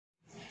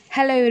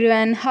Hello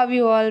everyone, how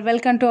you all?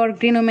 Welcome to our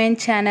green women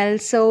channel.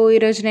 So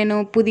ఈరోజు నేను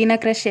పుదీనా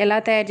crush ఎలా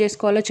తయారు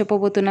చేసుకోవాలో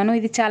చెప్పబోతున్నాను.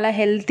 ఇది చాలా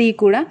హెల్తీ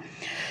కూడా.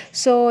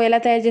 సో ఎలా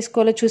తయారు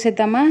చేసుకోవాలో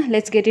చూసేద్దామా?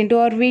 Let's get in to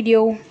our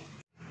video.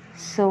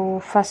 So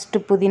first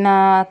పుదీనా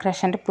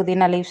క్రష్ అంటే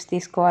పుదీనా లీవ్స్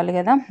తీసుకోవాలి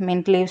కదా,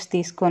 మింట్ లీవ్స్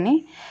తీసుకొని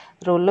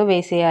రోల్లో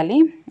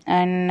వేసేయాలి.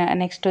 అండ్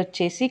నెక్స్ట్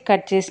వచ్చేసి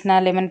కట్ చేసిన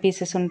లెమన్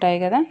పీసెస్ ఉంటాయి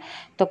కదా,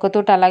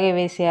 తొక్కతోటి అలాగే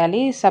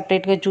వేసేయాలి.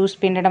 సపరేట్గా జ్యూస్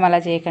పిండడం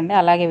అలా చేయకండి,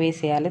 అలాగే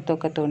వేసేయాలి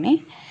తొక్కతోని.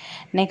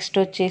 నెక్స్ట్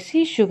వచ్చేసి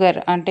షుగర్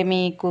అంటే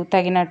మీకు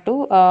తగినట్టు,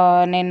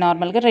 నేను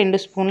నార్మల్గా 2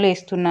 స్పూన్లు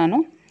వేస్తున్నాను.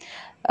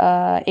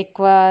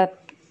 ఎక్కువ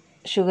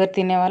షుగర్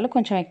తినేవాళ్ళు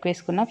కొంచెం ఎక్కువ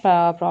వేసుకున్న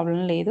ప్రాబ్లం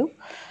లేదు.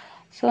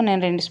 సో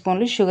నేను 2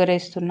 స్పూన్లు షుగర్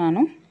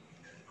వేస్తున్నాను.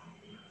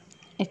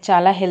 ఇది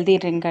చాలా హెల్తీ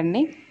డ్రింక్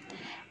అండి,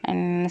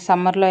 అండ్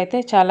సమ్మర్లో అయితే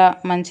చాలా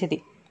మంచిది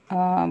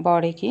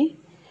బాడీకి.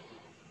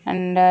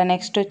 అండ్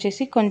నెక్స్ట్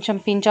వచ్చేసి కొంచెం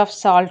పించ్ ఆఫ్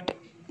సాల్ట్,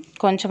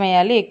 కొంచెం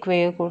వేయాలి, ఎక్కువ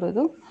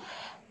వేయకూడదు.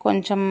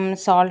 కొంచెం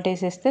సాల్ట్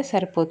వేసేస్తే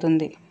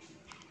సరిపోతుంది.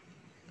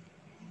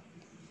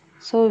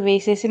 సో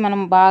వేసేసి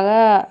మనం బాగా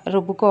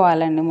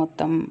రుబ్బుకోవాలండి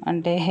మొత్తం,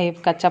 అంటే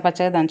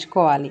కచ్చాపచ్చగా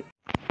దంచుకోవాలి.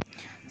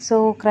 సో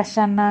క్రష్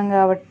అన్నాం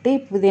కాబట్టి,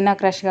 పుదీనా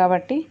క్రష్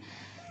కాబట్టి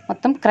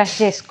మొత్తం క్రష్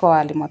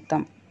చేసుకోవాలి.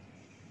 మొత్తం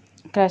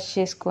క్రష్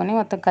చేసుకొని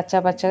మొత్తం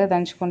కచ్చాపచ్చగా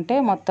దంచుకుంటే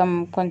మొత్తం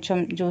కొంచెం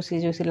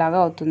జ్యూసీ లాగా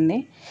అవుతుంది.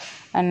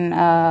 అండ్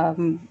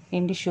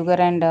ఇంటి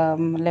షుగర్ అండ్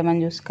లెమన్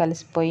జ్యూస్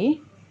కలిసిపోయి.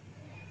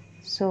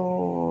 సో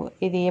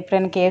ఇది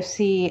ఎప్పుడైనా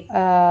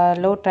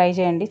KFCలో ట్రై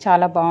చేయండి,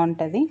 చాలా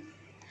బాగుంటుంది.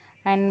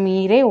 అండ్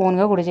మీరే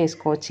ఓన్గా కూడా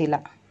చేసుకోవచ్చు ఇలా.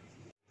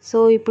 సో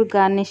ఇప్పుడు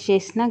గార్నిష్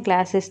చేసిన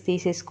గ్లాసెస్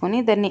తీసేసుకొని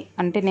దాన్ని,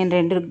 అంటే నేను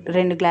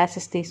రెండు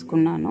గ్లాసెస్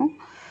తీసుకున్నాను.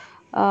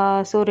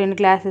 సో 2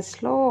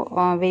 గ్లాసెస్లో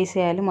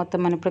వేసేయాలి మొత్తం.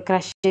 మనం ఇప్పుడు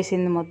క్రష్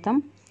చేసింది మొత్తం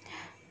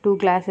 2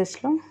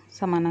 గ్లాసెస్లో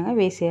సమానంగా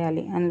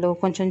వేసేయాలి. అందులో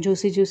కొంచెం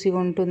జ్యూసీగా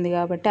ఉంటుంది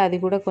కాబట్టి అది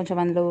కూడా కొంచెం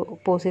అందులో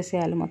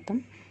పోసేసేయాలి మొత్తం.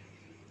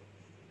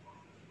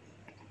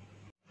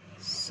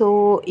 సో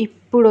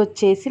ఇప్పుడు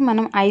వచ్చేసి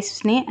మనం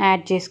ఐస్ని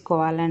యాడ్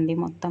చేసుకోవాలండి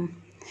మొత్తం.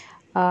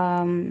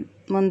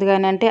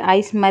 ముందుగానే అంటే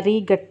ఐస్ మరీ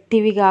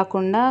గట్టివి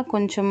కాకుండా,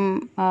 కొంచెం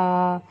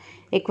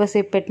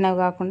ఎక్కువసేపు పెట్టినవి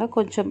కాకుండా,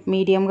 కొంచెం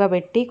మీడియంగా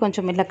పెట్టి,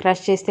 కొంచెం ఇట్లా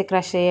క్రష్ చేస్తే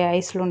క్రష్ అయ్యే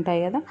ఐస్లు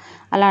ఉంటాయి కదా,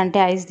 అలాంటి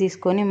ఐస్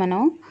తీసుకొని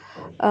మనం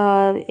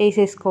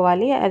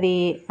వేసేసుకోవాలి. అది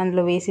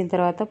అందులో వేసిన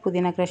తర్వాత,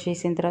 పుదీనా క్రష్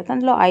వేసిన తర్వాత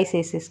అందులో ఐస్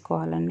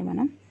వేసేసుకోవాలండి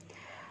మనం.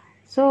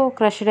 సో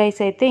క్రష్డ్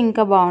ఐస్ అయితే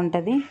ఇంకా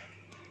బాగుంటుంది.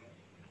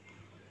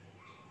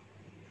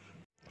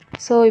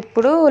 సో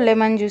ఇప్పుడు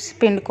లెమన్ జ్యూస్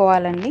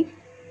పిండుకోవాలండి.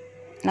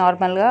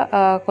 నార్మల్గా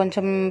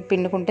కొంచెం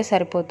పిండుకుంటే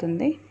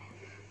సరిపోతుంది.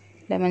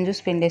 లెమన్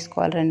జ్యూస్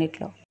పిండేసుకోవాలి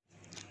రెండిట్లో.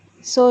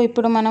 సో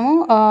ఇప్పుడు మనము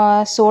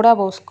సోడా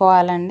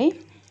పోసుకోవాలండి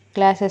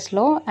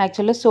గ్లాసెస్లో.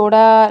 యాక్చువల్లీ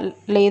సోడా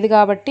లేదు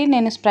కాబట్టి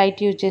నేను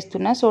స్ప్రైట్ యూజ్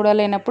చేస్తున్నా. సోడా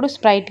లేనప్పుడు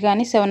స్ప్రైట్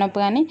కానీ 7up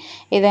కానీ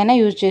ఏదైనా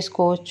యూజ్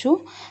చేసుకోవచ్చు.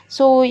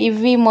 సో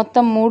ఇవి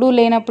మొత్తం 3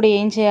 లేనప్పుడు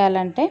ఏం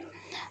చేయాలంటే,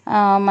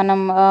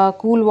 మనం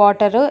కూల్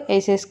వాటర్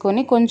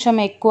వేసేసుకొని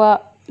కొంచెం ఎక్కువ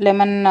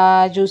లెమన్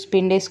జ్యూస్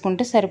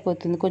పిండేసుకుంటే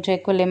సరిపోతుంది. కొంచెం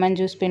ఎక్కువ లెమన్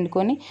జ్యూస్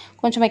పిండుకొని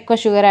కొంచెం ఎక్కువ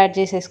షుగర్ యాడ్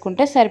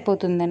చేసేసుకుంటే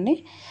సరిపోతుందండి.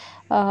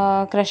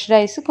 క్రష్డ్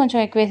ఐస్ కొంచెం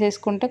ఎక్కువ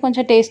వేసేసుకుంటే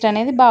కొంచెం టేస్ట్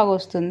అనేది బాగా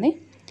వస్తుంది.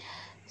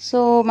 సో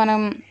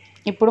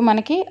ఇప్పుడు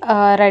మనకి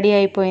రెడీ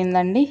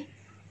అయిపోయిందండి.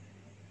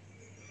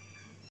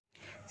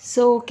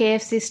 సో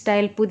KFC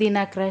స్టైల్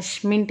పుదీనా క్రష్,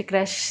 మింట్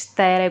క్రష్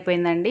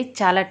తయారైపోయిందండి.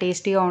 చాలా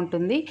టేస్టీగా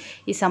ఉంటుంది.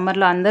 ఈ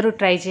సమ్మర్లో అందరూ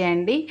ట్రై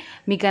చేయండి.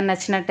 మీకు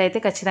నచ్చినట్టయితే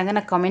ఖచ్చితంగా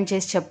నాకు కామెంట్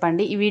చేసి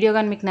చెప్పండి. ఈ వీడియో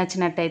కానీ మీకు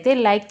నచ్చినట్టయితే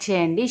లైక్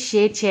చేయండి,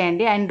 షేర్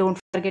చేయండి, and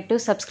don't forget to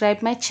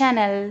subscribe my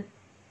channel.